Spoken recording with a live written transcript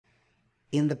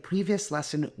In the previous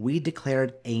lesson, we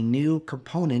declared a new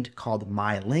component called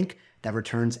myLink that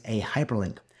returns a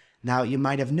hyperlink. Now, you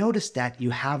might have noticed that you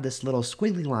have this little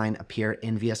squiggly line appear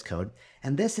in VS Code,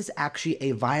 and this is actually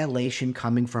a violation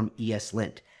coming from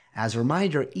ESLint. As a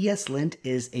reminder, ESLint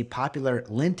is a popular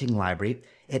linting library.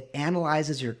 It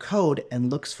analyzes your code and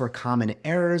looks for common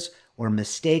errors or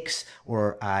mistakes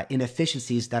or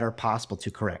inefficiencies that are possible to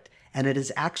correct. And it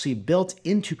is actually built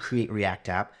into Create React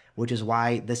App, which is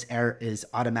why this error is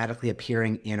automatically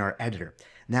appearing in our editor.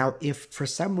 Now, if for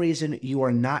some reason you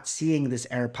are not seeing this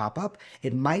error pop up,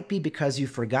 it might be because you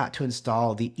forgot to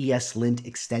install the ESLint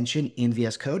extension in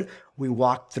VS Code. We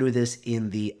walked through this in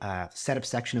the setup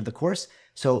section of the course.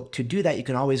 So to do that, you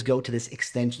can always go to this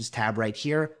extensions tab right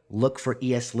here, look for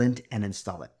ESLint and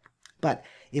install it. But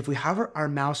if we hover our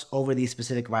mouse over the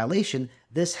specific violation,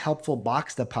 this helpful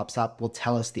box that pops up will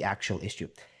tell us the actual issue.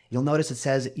 You'll notice it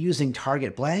says using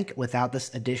target blank without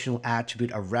this additional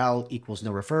attribute of rel equals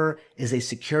no refer is a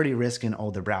security risk in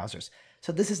older browsers.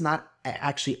 So this is not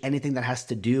actually anything that has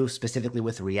to do specifically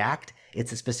with React.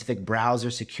 It's a specific browser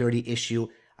security issue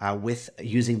with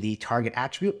using the target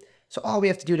attribute. So all we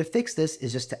have to do to fix this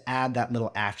is just to add that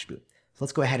little attribute. So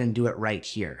let's go ahead and do it right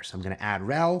here. So I'm going to add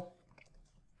rel,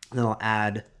 and then I'll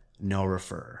add no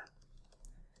refer.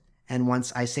 And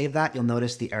once I save that, you'll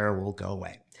notice the error will go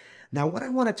away. Now, what I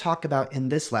want to talk about in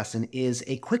this lesson is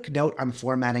a quick note on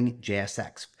formatting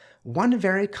JSX. One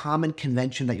very common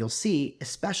convention that you'll see,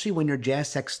 especially when your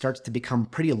JSX starts to become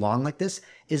pretty long like this,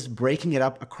 is breaking it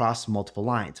up across multiple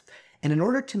lines. And in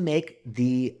order to make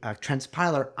the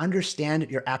transpiler understand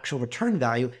your actual return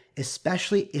value,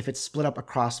 especially if it's split up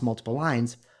across multiple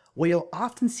lines, what you'll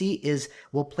often see is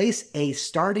we'll place a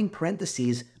starting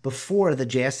parentheses before the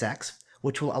JSX,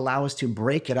 which will allow us to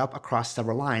break it up across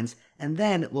several lines, and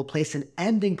then we'll place an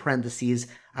ending parentheses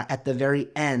at the very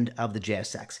end of the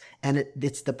JSX. And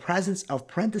it's the presence of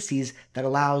parentheses that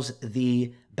allows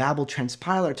the Babel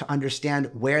transpiler to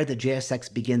understand where the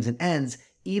JSX begins and ends,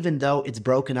 even though it's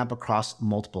broken up across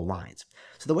multiple lines.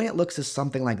 So the way it looks is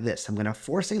something like this. I'm going to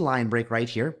force a line break right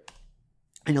here,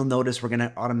 and you'll notice we're going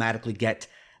to automatically get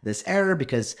this error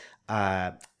because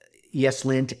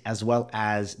ESLint as well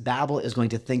as Babel is going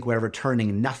to think we're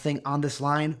returning nothing on this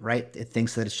line, right? It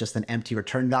thinks that it's just an empty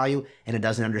return value, and it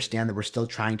doesn't understand that we're still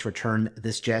trying to return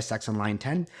this JSX on line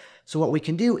 10. So what we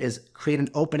can do is create an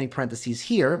opening parentheses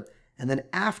here, and then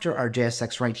after our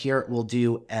JSX right here, we'll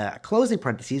do a closing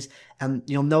parentheses, and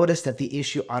you'll notice that the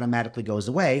issue automatically goes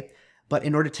away. But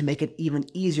in order to make it even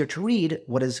easier to read,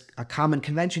 what is a common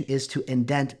convention is to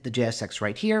indent the JSX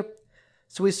right here.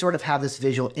 So we sort of have this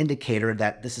visual indicator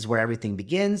that this is where everything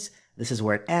begins, this is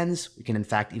where it ends. We can in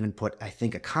fact even put, I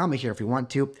think, a comma here if we want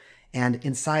to. And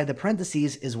inside the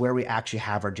parentheses is where we actually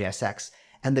have our JSX.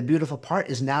 And the beautiful part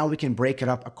is now we can break it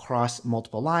up across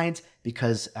multiple lines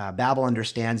because Babel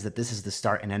understands that this is the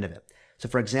start and end of it. So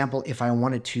for example, if I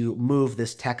wanted to move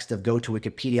this text of go to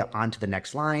Wikipedia onto the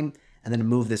next line and then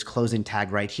move this closing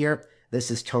tag right here, this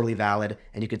is totally valid.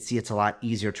 And you can see it's a lot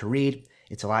easier to read.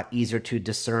 It's a lot easier to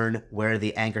discern where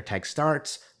the anchor tag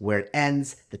starts, where it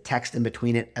ends, the text in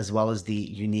between it, as well as the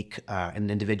unique and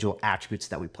individual attributes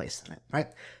that we place in it, right?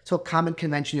 So a common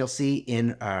convention you'll see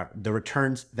in the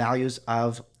returns values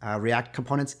of React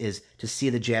components is to see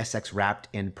the JSX wrapped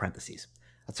in parentheses.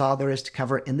 That's all there is to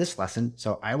cover in this lesson,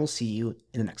 so I will see you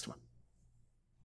in the next one.